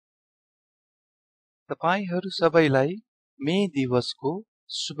तपाईहरू सबैलाई मे दिवसको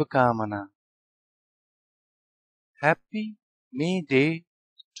शुभकामना। Happy May Day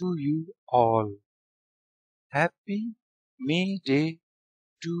to you all. Happy May Day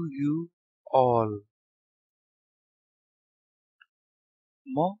to you all.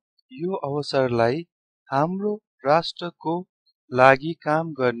 म यो अवसरलाई हाम्रो राष्ट्रको लागि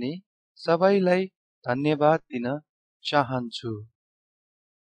काम गर्ने सबैलाई धन्यवाद दिन चाहन्छु।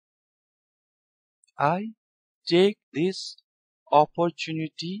 I take this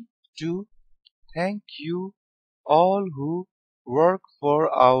opportunity to thank you all who work for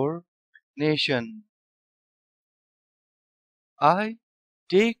our nation. I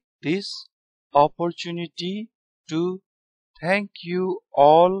take this opportunity to thank you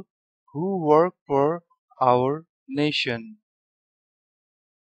all who work for our nation.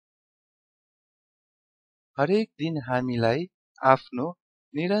 हरेक दिन हामीलाई आफ्नो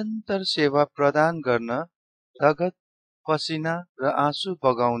निरन्तर सेवा प्रदान गर्न रगत, पसिना र आँसु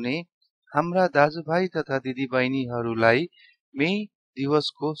बगाउने हाम्रा दाजुभाइ तथा दिदीबहिनीहरूलाई मे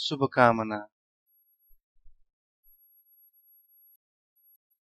दिवसको शुभकामना।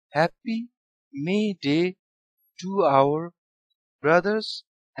 Happy May Day to our brothers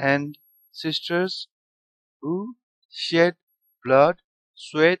and sisters who shed blood,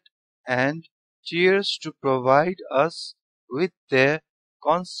 sweat, and tears to provide us with their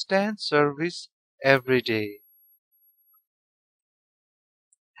constant service every day.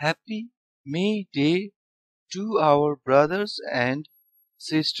 Happy May Day to our brothers and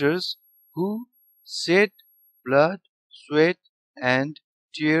sisters who shed blood, sweat, and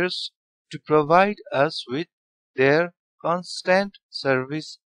tears to provide us with their constant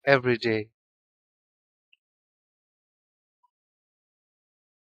service every day.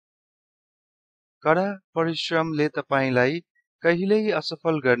 कडा परिश्रमले तपाईलाई कहिल्यै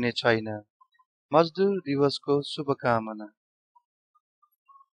असफल गर्ने छैन। मजदुर दिवसको शुभकामना।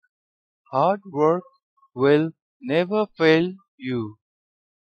 Hard work will never fail you.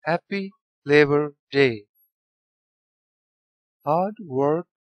 Happy Labor Day. Hard work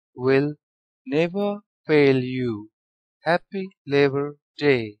will never fail you. Happy Labor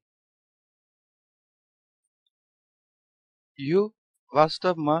Day. यो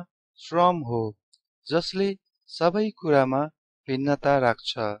वास्तवमा श्रम हो जसले सबै कुरामा भिन्नता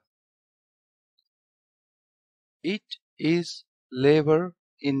राख्छ। It is labor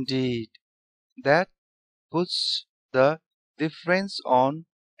indeed that puts the difference on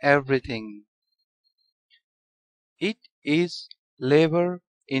everything. It is labor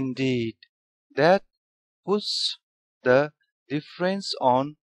indeed that puts the difference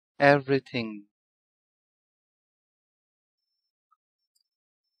on everything.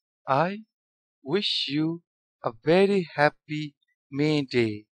 I wish you a very happy May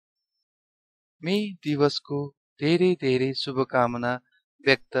Day. मे दिवसको धेरै धेरै शुभकामना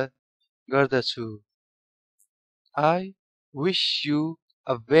व्यक्त गर्दछु। I wish you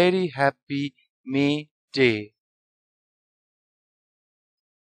a very happy May Day.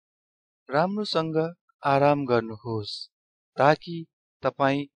 राम्रोसँग आराम गर्नुहोस् ताकि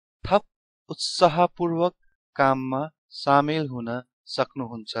तपाई थप उत्साहपूर्वक काममा सामेल हुन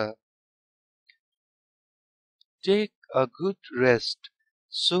सक्नुहुन्छ। Take a good rest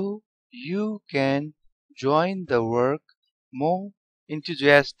so you can join the work more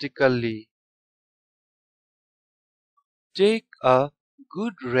enthusiastically. Take a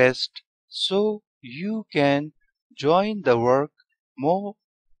good rest so you can join the work more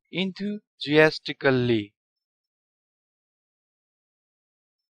enthusiastically.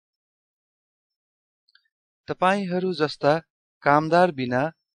 तपाईहरू जस्ता कामदार बिना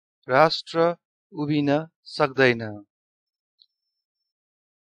राष्ट्र उभिन सक्दैन।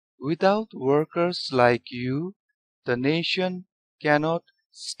 Without workers like you, the nation cannot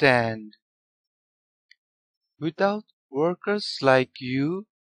stand. Without workers like you,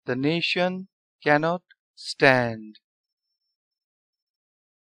 the nation cannot stand.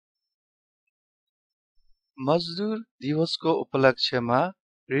 मजदुर दिवसको उपलक्ष्यमा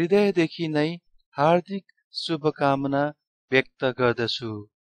हृदयदेखि नै हार्दिक शुभकामना व्यक्त गर्दछु।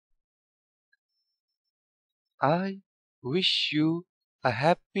 I wish you a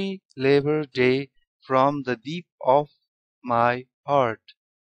happy Labor Day from the deep of my heart.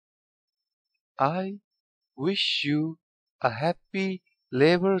 I wish you a happy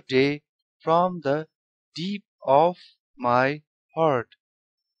Labor Day from the deep of my heart.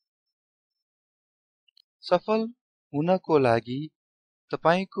 सफल हुनको लागि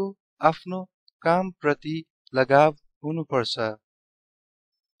तपाईको आफ्नो काम प्रति लगाव हुनुपर्छ।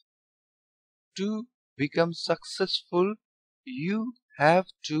 To become successful, you have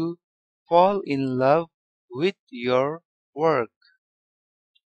to fall in love with your work.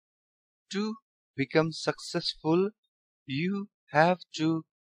 To become successful, you have to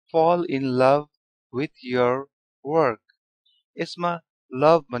fall in love with your work. यसमा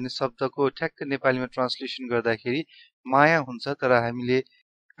लभ भन्ने शब्दको ठ्याक्क नेपालीमा ट्रान्सलेसन गर्दाखेरि माया हुन्छ, तर हामीले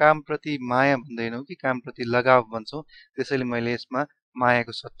कामप्रति माया भन्दैनौँ कि कामप्रति लगाव भन्छौँ। त्यसैले मैले यसमा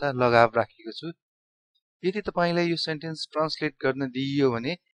मायाको सट्टा लगाव राखेको छु। यदि तपाईलाई यो सेन्टेन्स ट्रान्सलेट गर्न दिइयो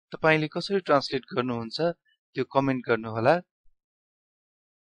भने तपाईले कसरी ट्रान्सलेट गर्नुहुन्छ त्यो कमेन्ट गर्नुहोला।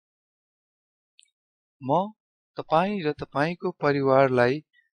 म तपाई र तपाईको परिवारलाई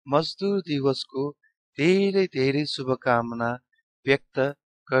मजदुर दिवसको धेरै धेरै शुभकामना व्यक्त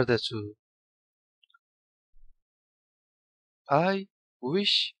गर्दछु। I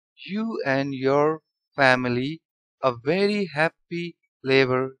wish you and your family a very happy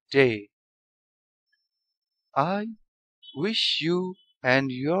Labor Day. I wish you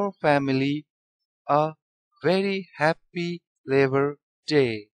and your family a very happy Labor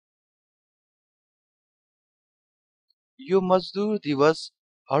Day. यो मजदुर दिवस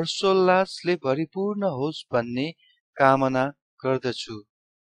हर्षोल्लासले भरिपूर्ण होस् भन्ने कामना गर्दछु।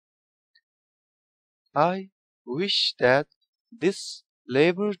 I wish that this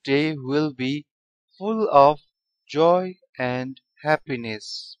Labor Day will be full of joy and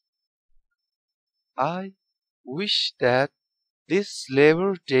happiness. I wish that this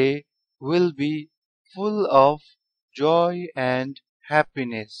Labor Day will be full of joy and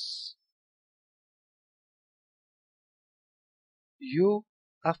happiness. यो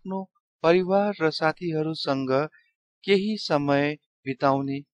आफ्नो परिवार र साथीहरूसँग केही समय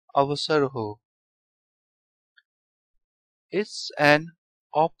बिताउने अवसर हो। It's an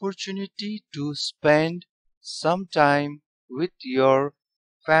opportunity to spend some time with your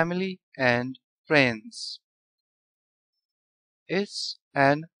family and friends. It's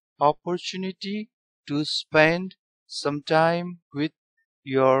an opportunity to spend some time with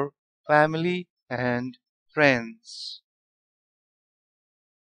your family and friends.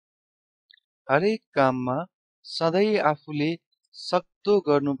 हरेक काममा सधैँ आफूले सक्दो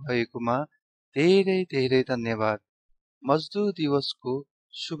गर्नुभएकोमा धेरै धेरै धन्यवाद। मजदुर दिवसको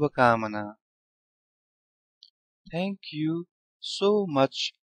शुभकामना। Thank you so much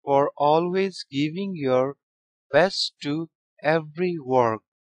for always giving your best to every work.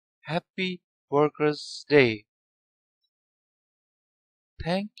 Happy Workers' Day.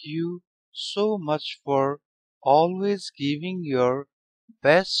 Thank you so much for always giving your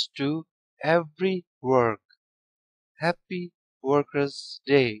best to every work. Happy Workers'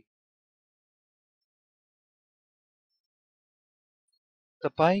 Day.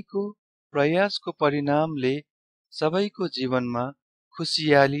 तपाईको प्रयासको परिणामले सबैको जीवनमा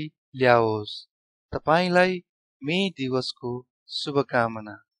खुशियाली ल्याओस्। तपाईलाई मे दिवसको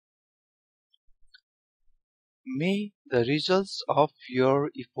शुभकामना। May the results of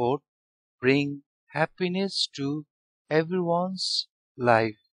your effort bring happiness to everyone's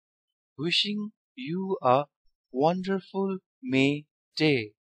life. Wishing you a wonderful May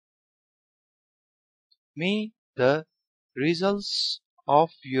Day. May the results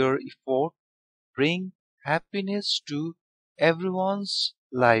of your effort bring happiness to everyone's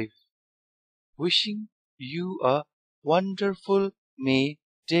life. Wishing you a wonderful May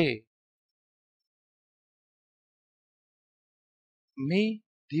Day. मे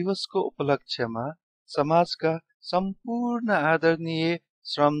दिवसको उपलक्ष्यमा समाजका सम्पूर्ण आदरणीय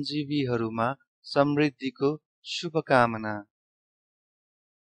श्रमजीवीहरूमा समृद्धिको शुभकामना।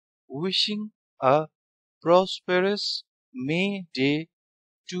 Wishing a prosperous May Day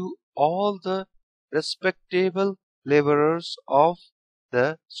to all the respectable laborers of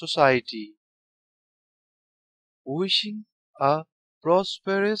the society. Wishing a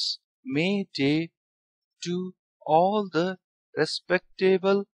prosperous May Day to all the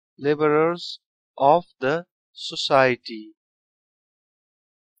respectable laborers of the society.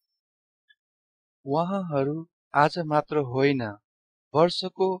 उहाँहरू आज मात्र होइन,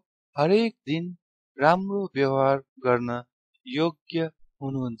 वर्षको हरेक दिन राम्रो व्यवहार गर्न योग्य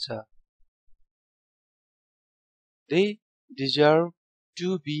हुनुहुन्छ। They deserve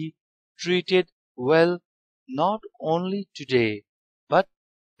to be treated well not only today but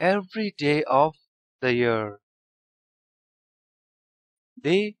every day of the year.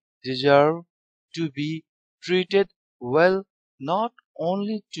 They deserve to be treated well not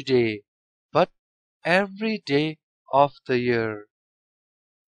only today but every day of the year.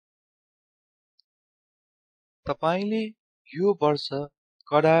 तपाईले यो वर्ष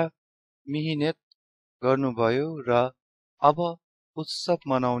कडा मेहनत गर्नुभयो र अब उत्सव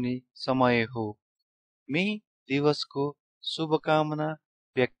मनाउने समय हो। मे दिवसको शुभकामना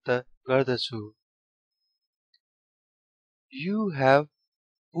व्यक्त गर्दछु। You have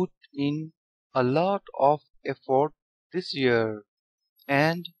put in a lot of effort this year,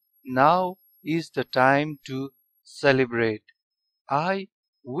 and now is the time to celebrate. I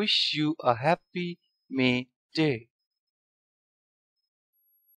wish you a happy May Day.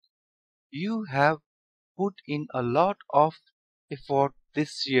 You have put in a lot of effort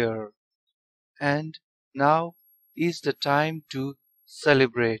this year, and now is the time to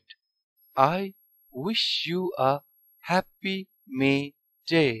celebrate. I wish you a happy May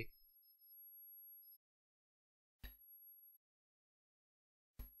Day.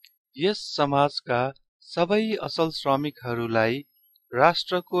 यस समाजका सबै असल श्रमिकहरूलाई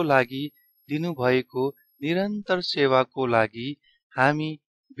राष्ट्रको लागि दिनुभएको निरन्तर सेवाको लागि हामी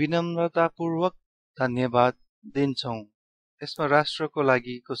विनम्रतापूर्वक धन्यवाद दिन्छौं। यसमा राष्ट्रको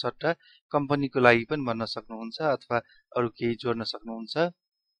लागिको सट्टा कम्पनीको लागि पनि भन्न सक्नुहुन्छ अथवा अरु केही जोड्न सक्नुहुन्छ।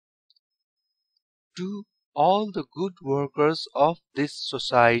 To all the good workers of this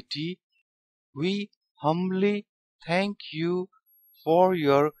society, we humbly thank you for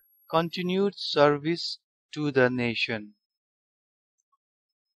your continued service to the nation.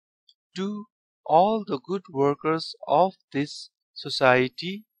 To all the good workers of this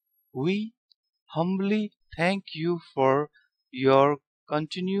society, we humbly thank you for your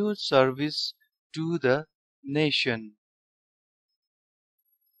continued service to the nation.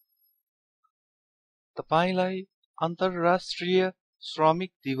 तपाईलाई अन्तर्राष्ट्रिय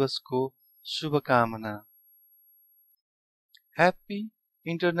श्रमिक दिवसको शुभकामना। Happy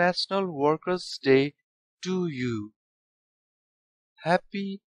International Workers' Day to you.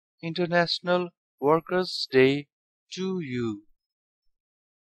 Happy International Workers' Day to you.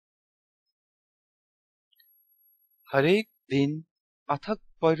 हरेक दिन अथक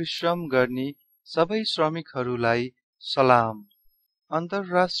परिश्रम गर्ने सबै श्रमिकहरूलाई सलाम।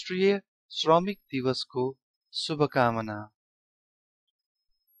 अन्तर्राष्ट्रिय श्रमिक दिवसको शुभकामना।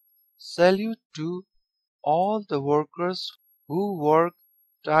 Salute to all the workers who work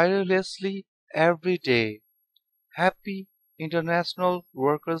tirelessly every day. Happy International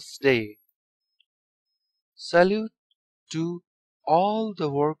Workers' Day. Salute to all the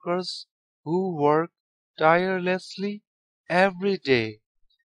workers who work tirelessly every day.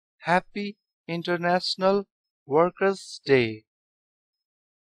 Happy International Workers' Day.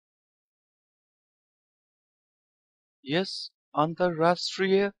 यस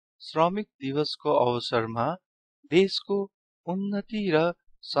अन्तर्राष्ट्रिय श्रमिक दिवसको अवसरमा देशको उन्नति र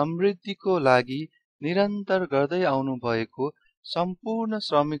समृद्धिको लागि निरन्तर गर्दै आउनु भएको सम्पूर्ण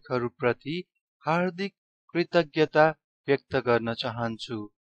श्रमिकहरूप्रति हार्दिक कृतज्ञता व्यक्त गर्न चाहन्छु।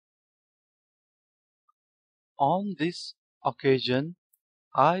 On this occasion,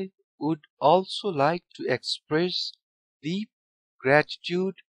 I would also like to express deep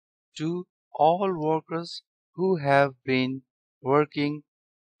gratitude to all workers who have been working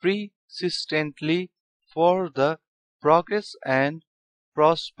persistently for the progress and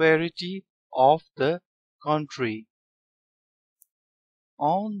prosperity of the country.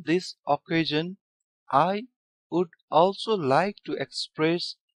 On this occasion, I would also like to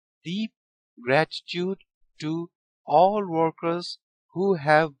express deep gratitude to all workers who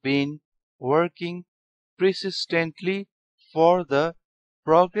have been working persistently for the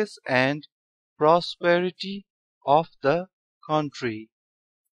progress and prosperity of the country.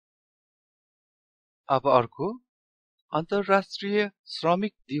 अब अर्को अन्तर्राष्ट्रिय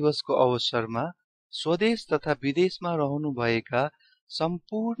श्रमिक दिवसको अवसरमा स्वदेश तथा विदेशमा रहनुभएका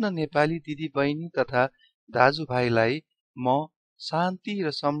सम्पूर्ण नेपाली दिदीबहिनी तथा दाजुभाइलाई म शान्ति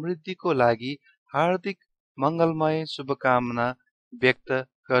र समृद्धिको लागि हार्दिक मंगलमय शुभकामना व्यक्त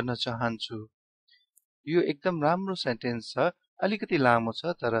गर्न चाहन्छु। यो एकदम राम्रो सेन्टेन्स छ, अलिकति लामो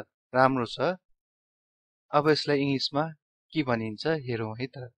छ तर राम्रो छ। अब यसलाई इंग्लिशमा के भनिन्छ हेरौं है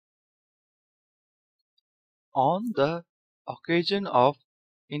त। On the occasion of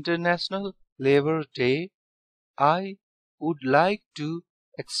International Labour Day, I would like to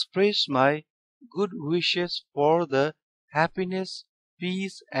express my good wishes for the happiness,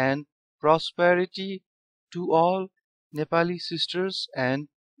 peace and prosperity to all Nepali sisters and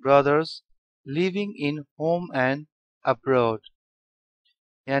brothers living in home and abroad.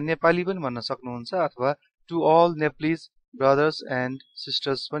 यहाँ नेपाली पनि भन्न सक्नुहुन्छ अथवा to all Nepalese brothers and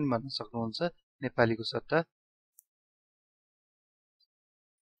sisters पनि भन्न सक्नुहुन्छ नेपालीको सट्टा।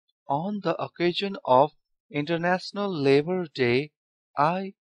 On the occasion of International Labour Day,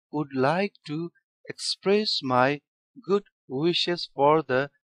 I would like to express my good wishes for the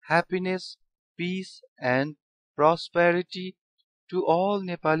happiness, peace and prosperity to all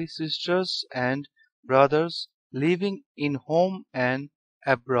Nepali sisters and brothers living in home and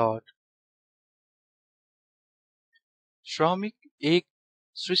abroad. श्रमिक एक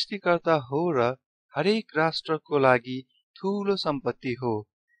सृष्टिकर्ता हो र हरेक राष्ट्रको लागि ठूलो सम्पत्ति हो।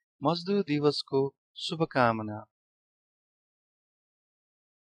 मजदुर दिवसको शुभकामना।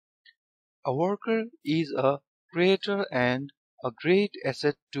 A worker is a creator and a great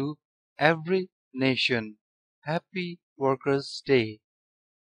asset to every nation. Happy Workers' Day.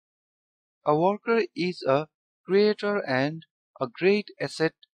 A worker is a creator and a great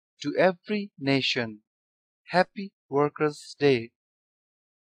asset to every nation. Happy Workers' Day.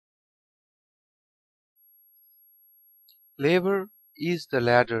 Labor is the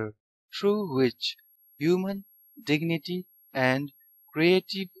ladder through which human dignity and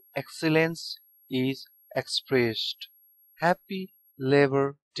creative excellence is expressed. Happy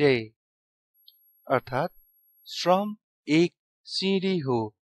Labor Day. अर्थात् श्रम एक सिंढी हो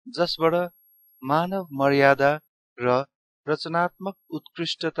जसबाट मानव मर्यादा र रचनात्मक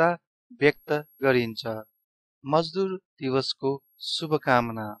उत्कृष्टता व्यक्त गरिन्छ। मजदुर दिवसको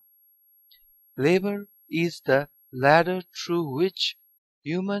शुभकामना। Labor is the ladder through which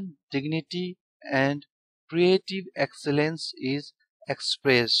human dignity and creative excellence is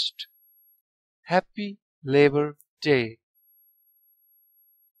expressed. Happy Labor Day.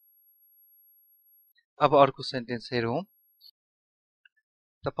 अब अर्को सेन्टेन्स हेरौं।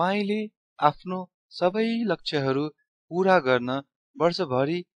 तपाईले आफ्नो सबै लक्ष्यहरू पूरा गर्न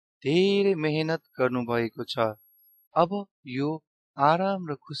वर्षभरि धेरै मेहनत गर्नुभएको छ। अब यो आराम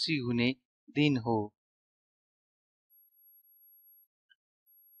र खुसी हुने दिन हो।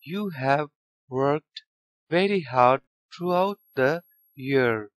 You have worked very hard throughout the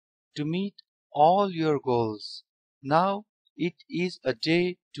year to meet all your goals. Now it is a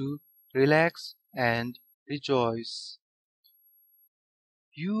day to relax and rejoice.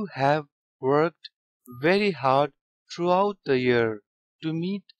 You have worked very hard throughout the year to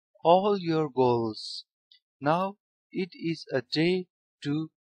meet all your goals. Now it is a day to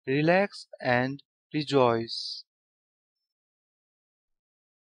relax and rejoice.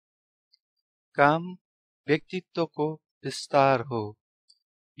 काम व्यक्तित्वको विस्तार हो।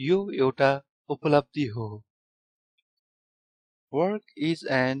 यो एउटा उपलब्धि हो। Work is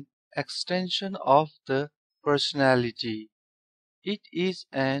an extension of the personality. It is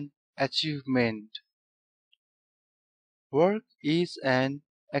an achievement. Work is an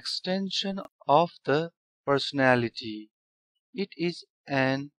extension of the personality. It is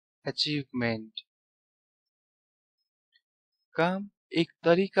an achievement. काम एक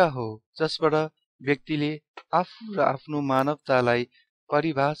तरिका हो जसबाट व्यक्तिले आफू र आफ्नो मानवतालाई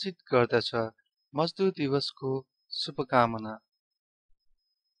परिभाषित गर्दछ। मजदुर दिवसको शुभकामना।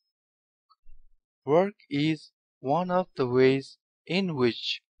 Work is one of the ways in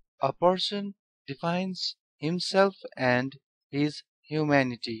which a person defines himself and his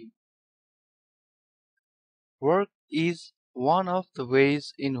humanity. Work is one of the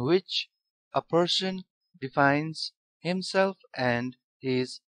ways in which a person defines himself and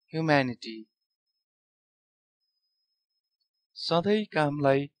his humanity. सधैँ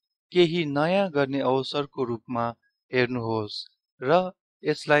कामलाई केही नयाँ गर्ने अवसरको रूपमा हेर्नुहोस् र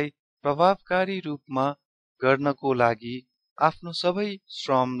यसलाई प्रभावकारी रूपमा गर्नको लागि आफ्नो सबै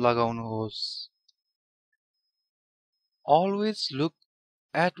श्रम लगाउनुहोस्। Always look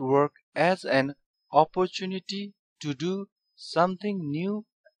at work as an opportunity to do something new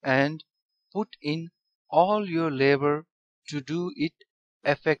and put in all your labor to do it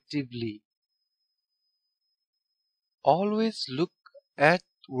effectively. Always look at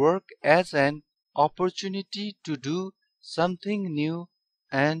work as an opportunity to do something new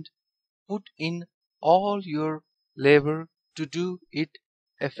and put in all your labor to do it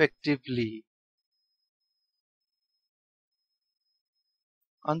effectively.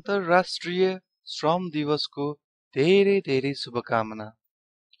 अन्तर्राष्ट्रिय श्रम दिवसको धेरै धेरै शुभकामना।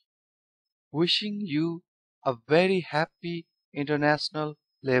 Wishing you a very happy International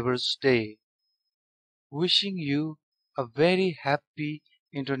Labour's Day. Wishing you a very happy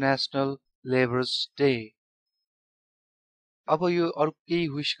International Labour's Day. अब यो अरु केही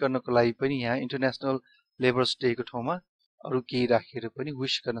विश गर्नको लागि पनि यहाँ इन्टरनेशनल लेबर्स डे को ठाउँमा अरु केही राखेर पनि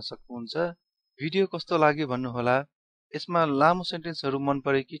विश गर्न सक्नुहुन्छ। भिडियो कस्तो लाग्यो भन्नुहोला। यसमा लामो सेन्टेन्सहरु मन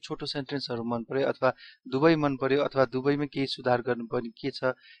पर्यो कि छोटो सेन्टेन्सहरु मन पर्यो अथवा दुवै मन पर्यो अथवा दुवैमा केही सुधार गर्नुपर्ने के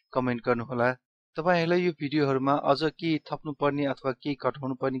छ कमेन्ट गर्नुहोला। तपाईहरुलाई यो भिडियोहरुमा अझ के थप्नु पर्ने अथवा के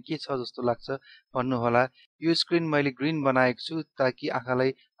घटाउनु पर्ने के छ जस्तो लाग्छ भन्नुहोला। यो स्क्रिन मैले ग्रीन बनाएको छु ताकि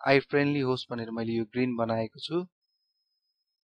आँखालाई आई फ्रेन्डली होस् भनेर मैले यो ग्रीन बनाएको छु।